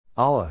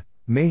Allah,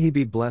 may He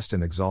be blessed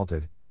and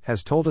exalted,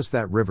 has told us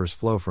that rivers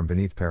flow from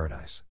beneath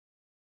paradise.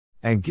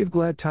 And give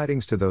glad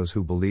tidings to those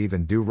who believe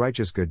and do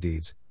righteous good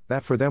deeds,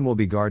 that for them will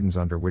be gardens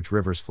under which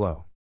rivers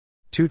flow.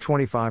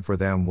 225 For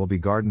them will be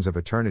gardens of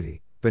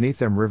eternity, beneath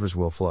them rivers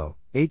will flow.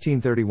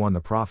 1831 The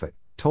Prophet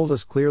told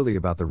us clearly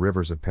about the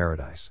rivers of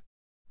paradise.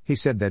 He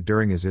said that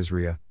during his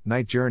Isra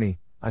night journey,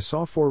 I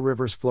saw 4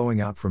 rivers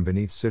flowing out from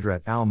beneath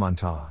Sidrat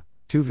al-Muntaha,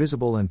 2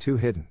 visible and 2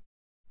 hidden.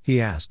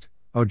 He asked,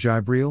 O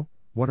Jibreel,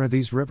 what are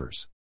these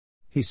rivers?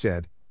 He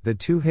said, the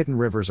 2 hidden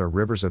rivers are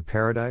rivers of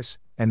paradise,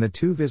 and the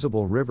 2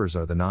 visible rivers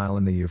are the Nile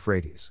and the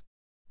Euphrates.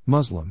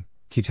 Muslim,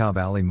 Kitab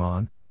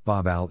al-Iman,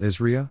 Bab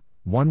al-Isra,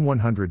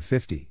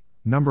 150,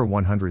 number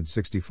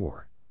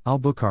 164.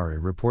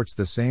 Al-Bukhari reports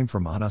the same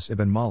from Anas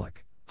ibn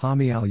Malik,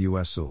 Hami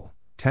al-Usul,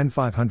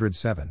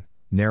 10507,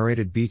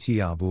 narrated Bt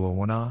Abu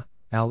Awana,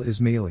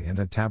 al-Ismaili and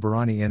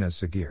at-Tabarani in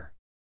as-Sagir.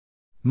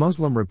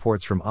 Muslim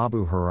reports from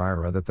Abu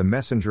Hurairah that the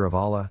Messenger of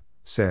Allah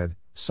said,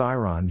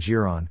 Siran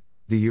Jiran,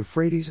 the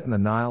Euphrates and the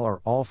Nile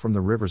are all from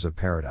the rivers of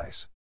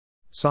paradise.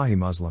 Sahih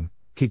Muslim,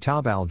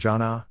 Kitab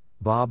al-Jannah,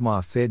 Bab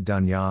ma fid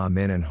dunya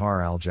min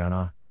anhar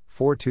al-Jannah,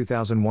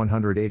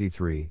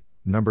 2183,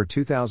 number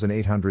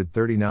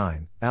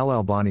 2839,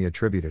 al-Albani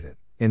attributed it,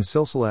 in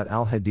Silsilat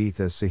al-Hadith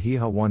as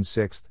Sahiha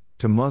 1/6,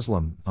 to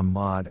Muslim,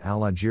 Ahmad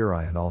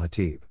al-Ajiri and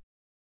al-Hatib.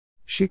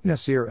 Sheikh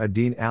Nasir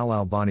ad-Din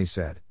al-Albani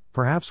said,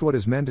 perhaps what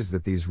is meant is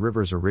that these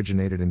rivers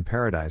originated in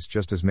paradise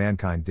just as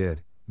mankind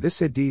did. This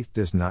hadith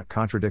does not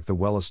contradict the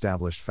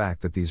well-established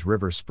fact that these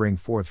rivers spring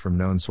forth from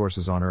known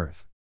sources on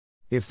earth.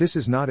 If this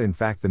is not in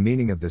fact the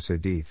meaning of this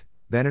hadith,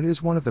 then it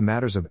is one of the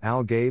matters of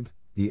al-Ghaib,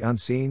 the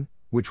unseen,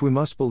 which we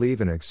must believe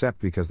and accept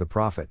because the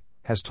Prophet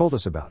has told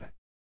us about it.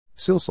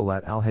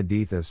 Silsilat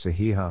al-Hadith as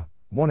Sahiha,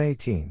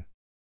 118.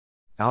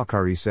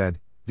 Al-Qari said,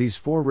 these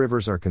 4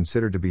 rivers are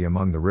considered to be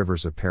among the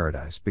rivers of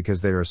paradise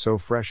because they are so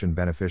fresh and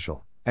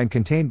beneficial, and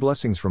contain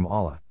blessings from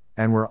Allah,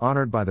 and were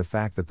honored by the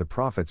fact that the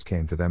prophets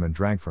came to them and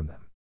drank from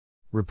them.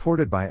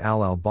 Reported by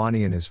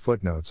Al-Albani in his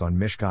footnotes on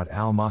Mishkat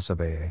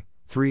al-Masabeh,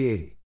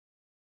 380.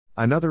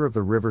 Another of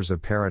the rivers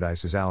of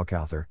paradise is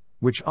Al-Kawthar,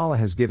 which Allah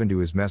has given to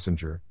His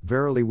Messenger.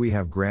 Verily we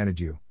have granted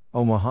you,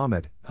 O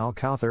Muhammad,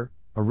 Al-Kawthar,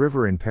 a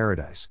river in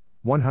paradise,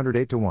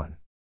 108-1.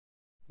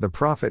 The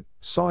Prophet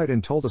saw it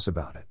and told us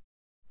about it.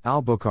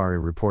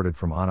 Al-Bukhari reported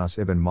from Anas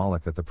ibn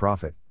Malik that the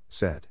Prophet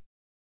said,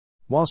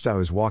 whilst I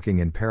was walking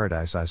in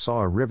paradise I saw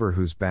a river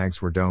whose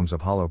banks were domes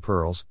of hollow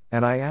pearls,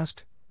 and I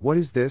asked, what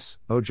is this,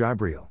 O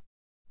Jibreel?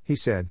 He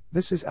said,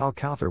 this is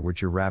Al-Kawthar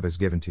which your Rabb has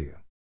given to you.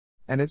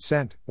 And its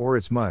scent, or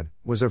its mud,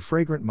 was of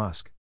fragrant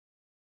musk.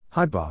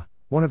 Hudbah,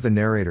 one of the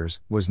narrators,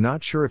 was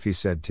not sure if he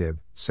said tib,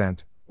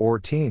 scent, or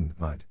teen,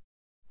 mud.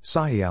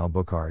 Sahih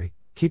al-Bukhari,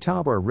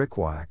 Kitab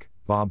ar-Riqaq,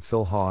 Bab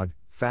fil Hawd,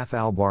 Fath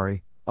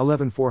al-Bari,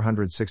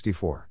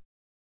 11464.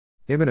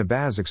 Ibn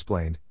Abbas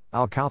explained,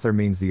 Al-Kawthar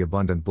means the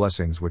abundant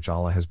blessings which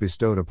Allah has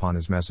bestowed upon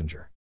His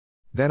Messenger.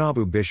 Then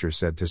Abu Bishr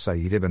said to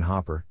Sa'id ibn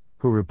Hopper,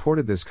 who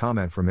reported this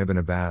comment from Ibn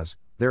Abbas,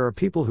 there are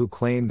people who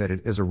claim that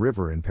it is a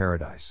river in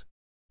paradise.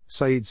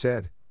 Sa'id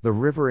said, the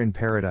river in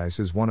paradise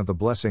is one of the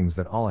blessings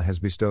that Allah has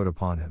bestowed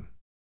upon him.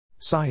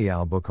 Sahih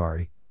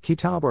al-Bukhari,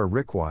 Kitab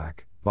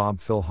ar-Riqaq, Bab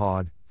fil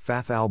Hawd,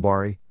 Fath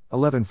al-Bari,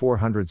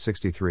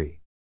 11463.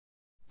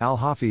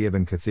 Al-Hafi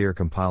ibn Kathir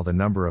compiled a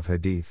number of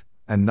hadith,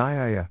 and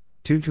Nihaya,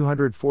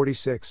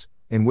 246,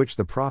 in which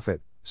the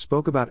Prophet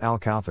spoke about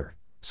Al-Kawthar,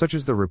 such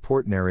as the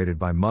report narrated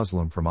by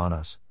Muslim from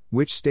Anas,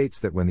 which states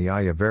that when the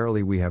ayah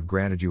verily we have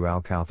granted you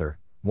Al-Kawthar,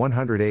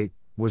 108,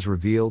 was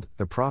revealed,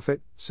 the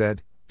Prophet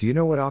said, do you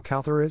know what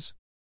Al-Kawthar is?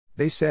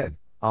 They said,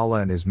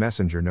 Allah and His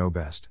Messenger know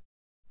best.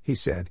 He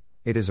said,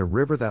 it is a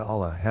river that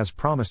Allah has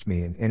promised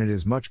me and in it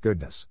is much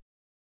goodness.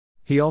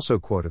 He also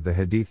quoted the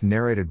hadith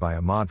narrated by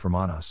Ahmad from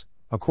Anas,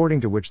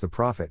 according to which the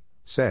Prophet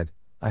said,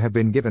 I have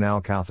been given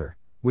Al-Kawthar,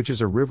 which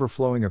is a river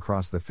flowing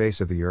across the face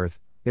of the earth,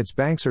 its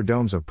banks are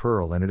domes of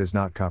pearl and it is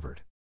not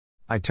covered.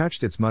 I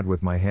touched its mud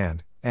with my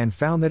hand, and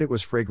found that it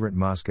was fragrant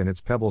musk and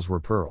its pebbles were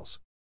pearls.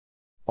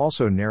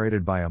 Also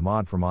narrated by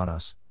Ahmad from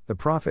Anas, the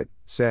Prophet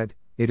said,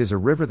 it is a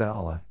river that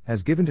Allah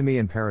has given to me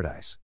in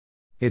paradise.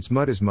 Its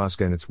mud is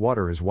musk and its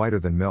water is whiter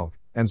than milk,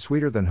 and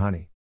sweeter than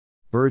honey.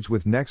 Birds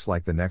with necks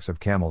like the necks of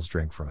camels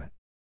drink from it.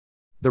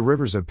 The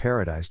rivers of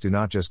paradise do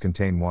not just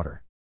contain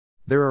water.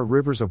 There are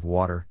rivers of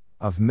water,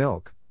 of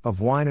milk, of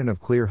wine and of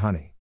clear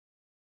honey.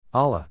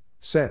 Allah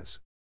says,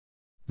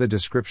 the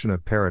description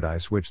of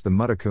paradise which the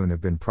muttaqun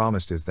have been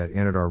promised is that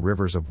in it are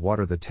rivers of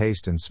water the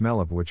taste and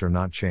smell of which are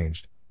not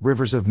changed,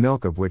 rivers of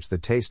milk of which the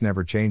taste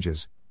never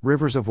changes,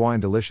 rivers of wine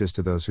delicious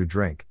to those who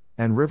drink,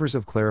 and rivers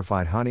of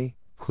clarified honey,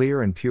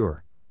 clear and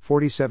pure.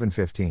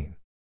 47:15.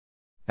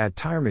 At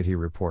Tirmidhi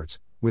reports,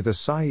 with a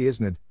Sahih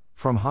Isnad,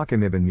 from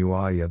Hakim ibn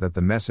Muawiyah that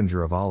the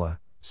Messenger of Allah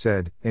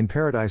said, in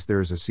paradise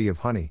there is a sea of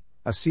honey,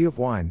 a sea of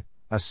wine,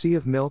 a sea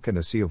of milk and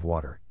a sea of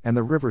water, and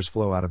the rivers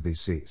flow out of these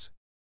seas.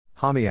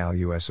 Hami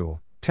al-Usul,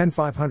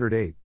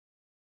 10508.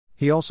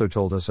 He also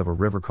told us of a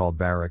river called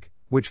Barak,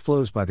 which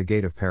flows by the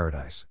gate of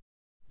paradise.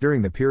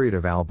 During the period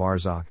of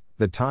al-Barzakh,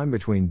 the time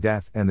between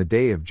death and the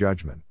day of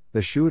judgment, the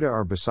Shuhada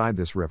are beside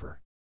this river.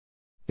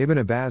 Ibn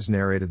Abbas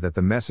narrated that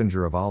the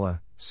Messenger of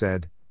Allah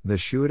said, "The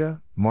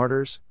Shuhada,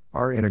 martyrs,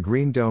 are in a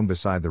green dome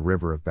beside the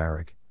river of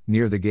Barak,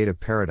 near the gate of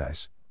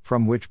paradise,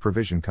 from which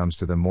provision comes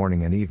to them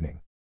morning and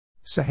evening."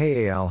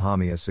 Sahih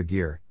al-Hamiyah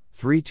Sagir,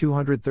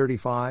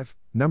 3235,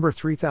 number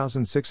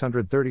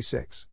 3636.